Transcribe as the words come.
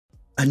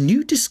A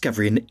new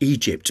discovery in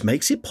Egypt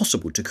makes it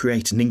possible to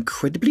create an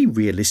incredibly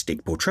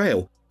realistic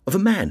portrayal of a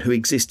man who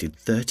existed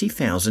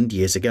 30,000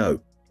 years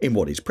ago in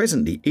what is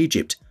presently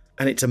Egypt,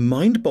 and it's a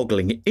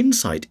mind-boggling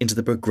insight into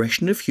the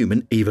progression of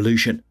human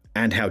evolution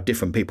and how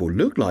different people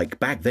looked like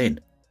back then.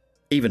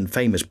 Even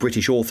famous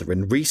British author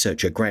and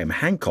researcher Graham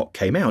Hancock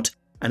came out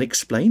and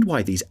explained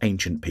why these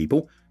ancient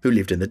people who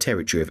lived in the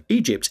territory of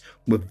Egypt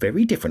were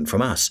very different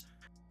from us,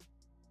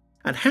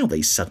 and how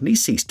they suddenly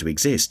ceased to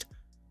exist.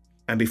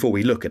 And before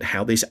we look at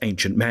how this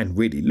ancient man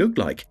really looked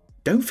like,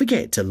 don't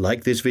forget to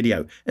like this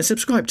video and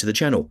subscribe to the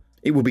channel.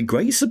 It will be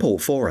great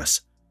support for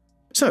us.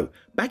 So,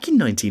 back in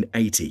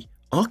 1980,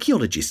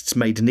 archaeologists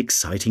made an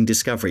exciting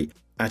discovery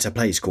at a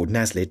place called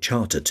Nazlet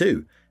Charter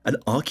II, an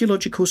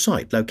archaeological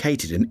site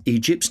located in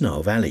Egypt's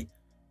Nile Valley.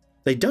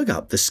 They dug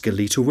up the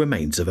skeletal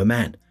remains of a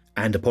man,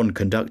 and upon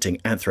conducting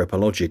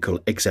anthropological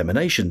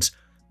examinations,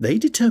 they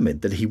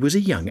determined that he was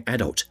a young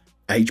adult,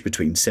 aged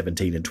between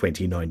 17 and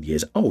 29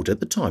 years old at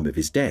the time of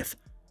his death.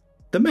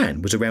 The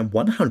man was around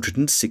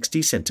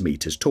 160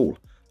 centimeters tall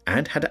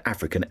and had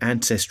African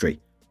ancestry.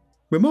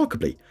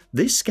 Remarkably,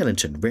 this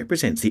skeleton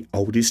represents the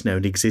oldest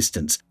known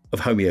existence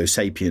of Homo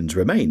sapiens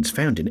remains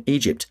found in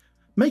Egypt,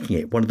 making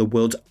it one of the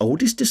world's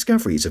oldest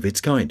discoveries of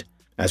its kind,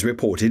 as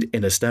reported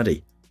in a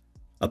study.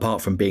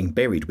 Apart from being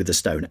buried with a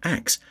stone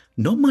axe,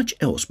 not much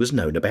else was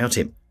known about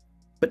him.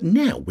 But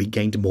now we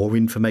gained more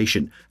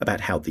information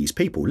about how these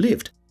people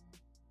lived,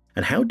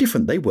 and how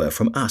different they were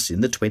from us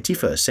in the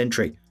 21st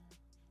century.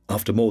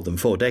 After more than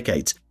 4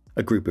 decades,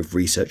 a group of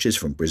researchers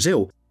from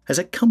Brazil has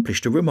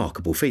accomplished a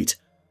remarkable feat.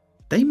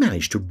 They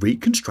managed to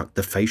reconstruct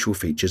the facial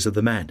features of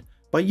the man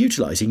by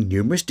utilizing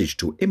numerous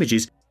digital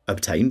images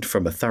obtained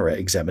from a thorough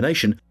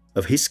examination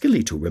of his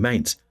skeletal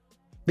remains.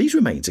 These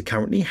remains are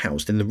currently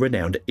housed in the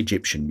renowned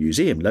Egyptian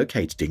Museum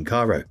located in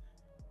Cairo.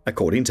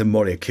 According to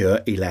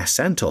Morecure Elas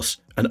Santos,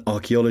 an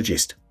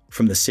archaeologist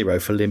from the Ciro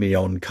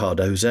Filimion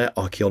Cardoza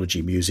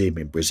Archaeology Museum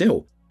in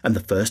Brazil and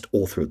the first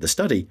author of the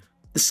study,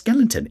 the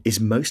skeleton is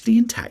mostly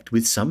intact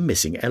with some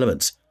missing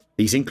elements.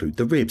 These include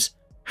the ribs,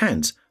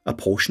 hands, a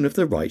portion of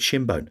the right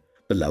shin bone,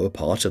 the lower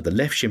part of the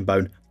left shin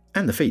bone,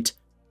 and the feet.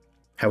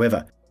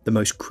 However, the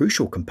most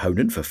crucial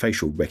component for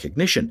facial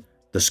recognition,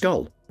 the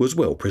skull, was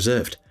well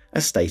preserved,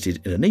 as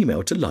stated in an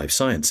email to Live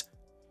Science.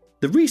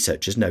 The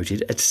researchers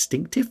noted a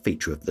distinctive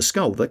feature of the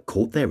skull that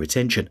caught their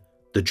attention,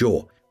 the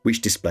jaw, which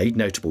displayed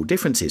notable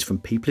differences from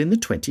people in the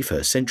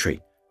 21st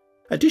century.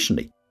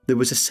 Additionally, there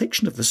was a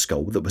section of the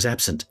skull that was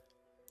absent.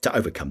 To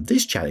overcome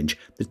this challenge,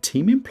 the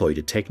team employed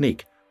a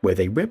technique where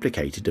they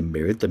replicated and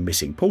mirrored the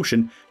missing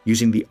portion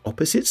using the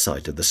opposite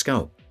side of the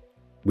skull.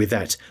 With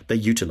that, they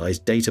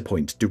utilized data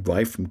points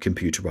derived from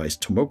computerized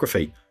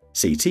tomography,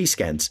 CT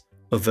scans,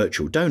 of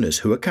virtual donors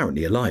who are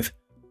currently alive.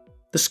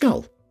 The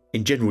skull,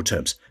 in general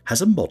terms,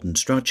 has a modern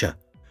structure,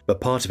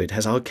 but part of it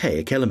has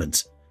archaic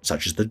elements,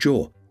 such as the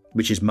jaw,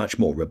 which is much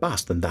more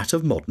robust than that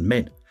of modern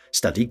men,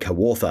 study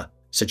co-author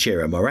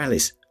Sachira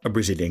Morales, a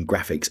Brazilian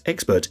graphics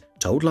expert,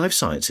 told Live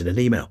Science in an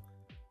email.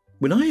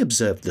 When I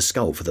observed the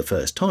skull for the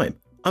first time,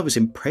 I was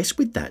impressed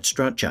with that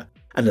structure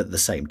and at the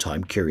same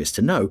time curious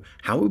to know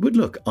how it would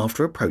look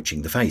after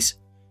approaching the face.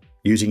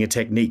 Using a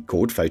technique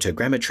called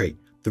photogrammetry,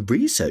 the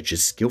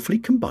researchers skillfully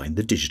combined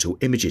the digital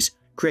images,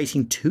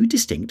 creating 2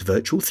 distinct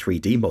virtual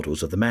 3D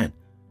models of the man.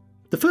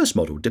 The first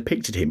model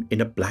depicted him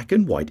in a black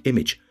and white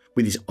image,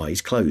 with his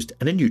eyes closed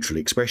and a neutral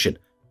expression.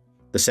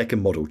 The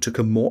second model took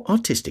a more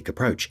artistic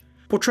approach,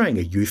 portraying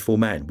a youthful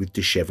man with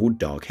disheveled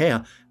dark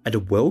hair and a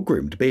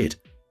well-groomed beard.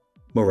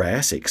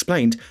 Moraes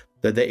explained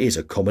that there is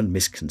a common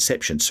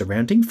misconception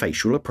surrounding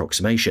facial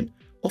approximation,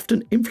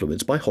 often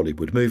influenced by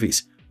Hollywood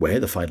movies,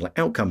 where the final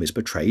outcome is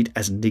portrayed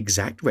as an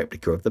exact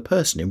replica of the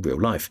person in real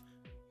life.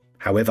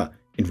 However,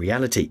 in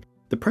reality,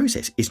 the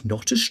process is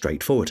not as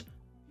straightforward.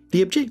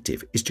 The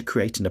objective is to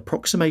create an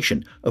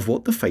approximation of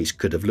what the face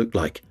could have looked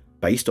like,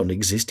 based on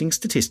existing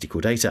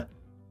statistical data.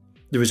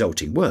 The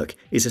resulting work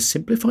is a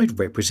simplified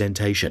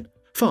representation,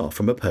 far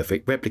from a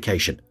perfect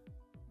replication.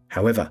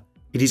 However,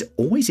 it is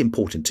always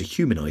important to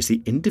humanize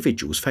the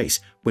individual's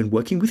face when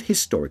working with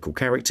historical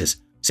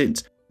characters,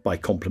 since, by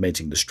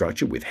complementing the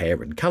structure with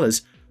hair and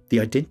colors, the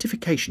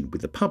identification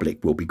with the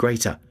public will be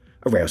greater,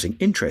 arousing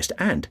interest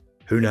and,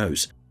 who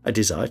knows, a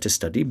desire to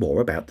study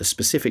more about the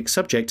specific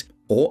subject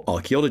or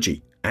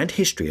archaeology and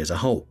history as a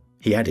whole,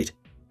 he added.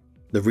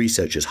 The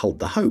researchers hold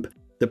the hope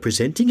that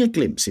presenting a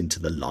glimpse into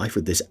the life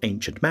of this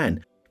ancient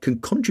man can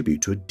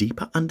contribute to a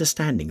deeper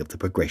understanding of the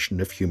progression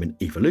of human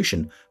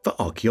evolution for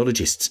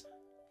archaeologists.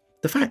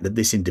 The fact that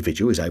this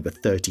individual is over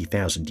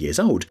 30,000 years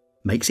old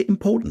makes it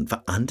important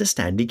for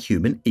understanding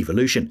human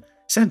evolution,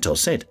 Santos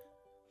said.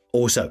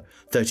 Also,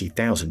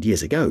 30,000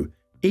 years ago,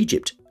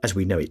 Egypt, as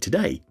we know it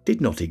today,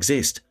 did not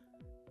exist.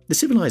 The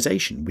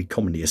civilization we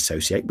commonly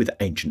associate with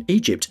ancient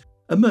Egypt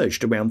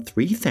emerged around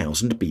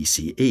 3000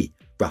 BCE,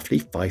 roughly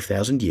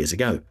 5,000 years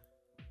ago.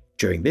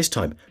 During this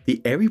time, the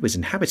area was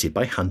inhabited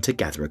by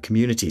hunter-gatherer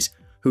communities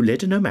who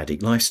led a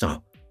nomadic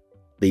lifestyle.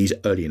 These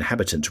early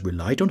inhabitants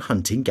relied on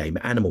hunting game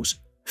animals,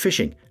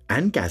 fishing,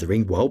 and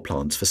gathering wild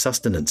plants for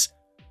sustenance.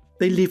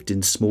 They lived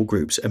in small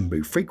groups and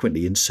moved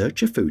frequently in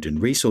search of food and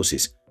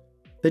resources.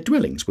 Their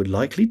dwellings were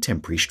likely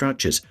temporary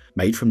structures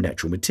made from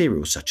natural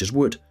materials such as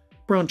wood,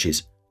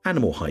 branches,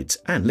 animal hides,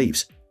 and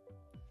leaves.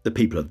 The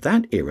people of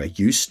that era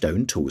used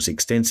stone tools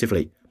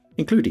extensively,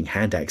 including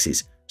hand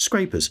axes,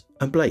 scrapers,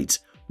 and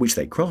blades, which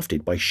they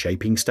crafted by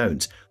shaping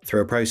stones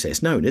through a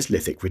process known as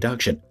lithic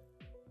reduction.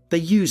 They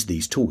used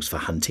these tools for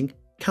hunting,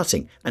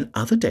 cutting, and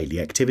other daily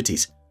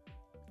activities.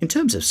 In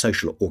terms of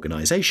social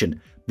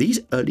organization,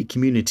 these early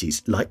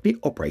communities likely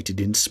operated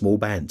in small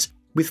bands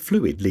with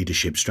fluid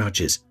leadership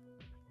structures.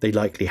 They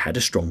likely had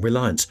a strong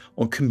reliance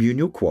on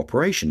communal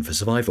cooperation for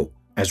survival,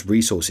 as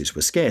resources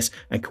were scarce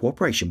and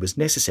cooperation was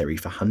necessary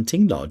for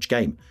hunting large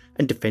game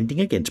and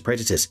defending against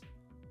predators.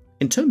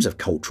 In terms of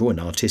cultural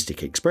and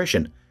artistic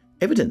expression,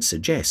 evidence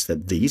suggests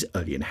that these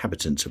early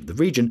inhabitants of the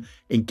region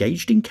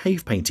engaged in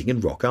cave painting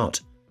and rock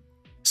art.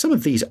 Some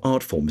of these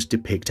art forms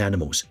depict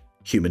animals,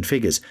 human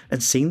figures,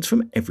 and scenes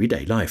from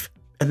everyday life,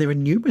 and there are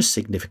numerous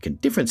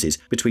significant differences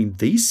between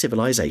these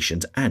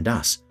civilizations and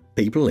us,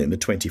 people in the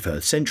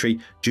 21st century,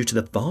 due to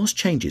the vast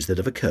changes that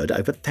have occurred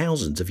over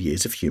thousands of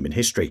years of human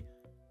history.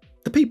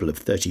 The people of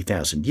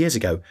 30,000 years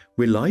ago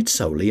relied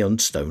solely on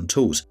stone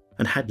tools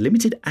and had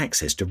limited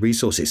access to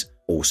resources,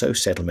 also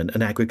settlement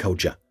and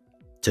agriculture.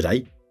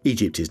 Today,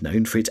 Egypt is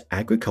known for its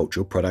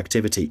agricultural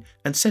productivity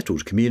and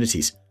settled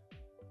communities.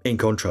 In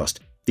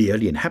contrast, the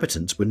early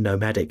inhabitants were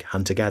nomadic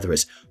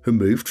hunter-gatherers who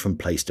moved from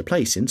place to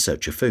place in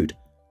search of food.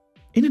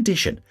 In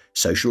addition,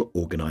 social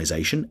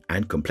organization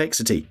and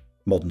complexity.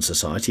 Modern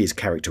society is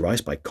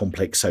characterized by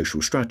complex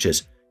social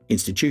structures,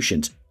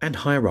 institutions, and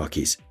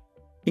hierarchies.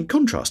 In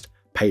contrast,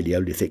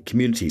 Paleolithic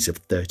communities of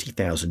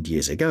 30,000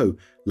 years ago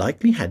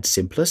likely had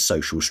simpler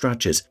social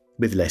structures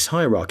with less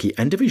hierarchy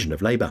and division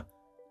of labor.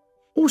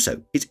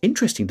 Also, it's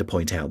interesting to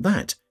point out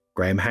that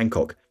Graham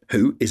Hancock,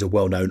 who is a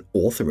well-known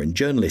author and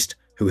journalist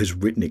who has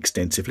written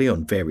extensively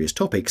on various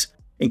topics,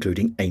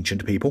 including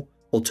ancient people,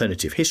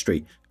 alternative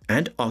history,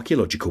 and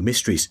archaeological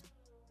mysteries,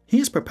 he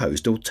has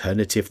proposed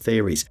alternative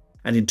theories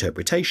and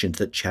interpretations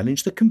that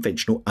challenge the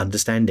conventional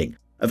understanding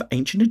of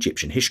ancient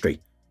Egyptian history.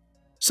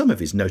 Some of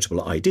his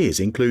notable ideas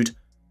include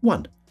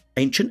 1.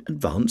 Ancient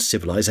advanced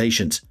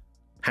civilizations.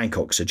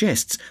 Hancock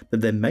suggests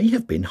that there may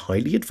have been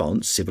highly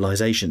advanced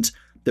civilizations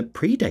that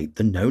predate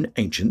the known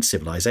ancient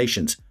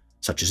civilizations,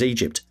 such as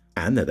Egypt,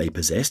 and that they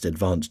possessed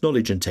advanced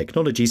knowledge and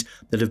technologies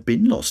that have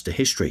been lost to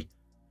history.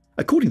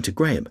 According to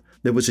Graham,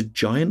 there was a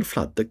giant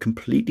flood that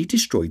completely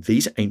destroyed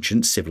these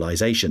ancient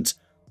civilizations,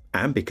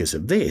 and because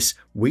of this,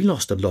 we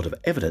lost a lot of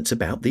evidence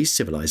about these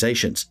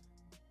civilizations.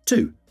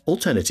 2.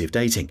 Alternative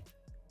dating.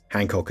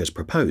 Hancock has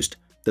proposed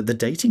that the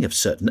dating of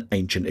certain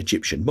ancient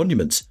Egyptian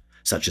monuments,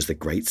 such as the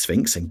Great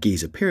Sphinx and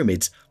Giza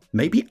pyramids,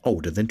 may be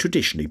older than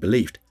traditionally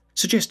believed,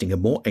 suggesting a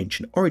more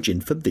ancient origin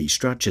for these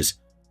structures.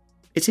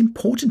 It's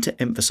important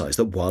to emphasize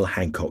that while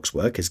Hancock's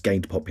work has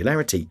gained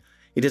popularity,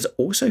 it has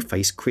also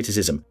faced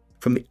criticism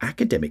from the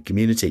academic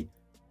community.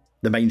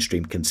 The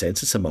mainstream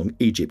consensus among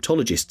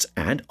Egyptologists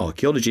and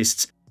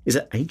archaeologists is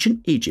that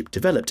ancient Egypt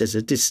developed as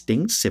a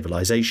distinct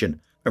civilization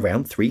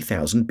around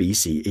 3000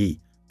 BCE,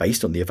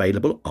 based on the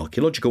available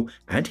archaeological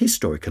and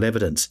historical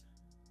evidence.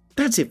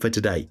 That's it for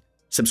today.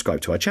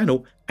 Subscribe to our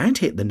channel and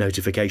hit the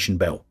notification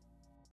bell.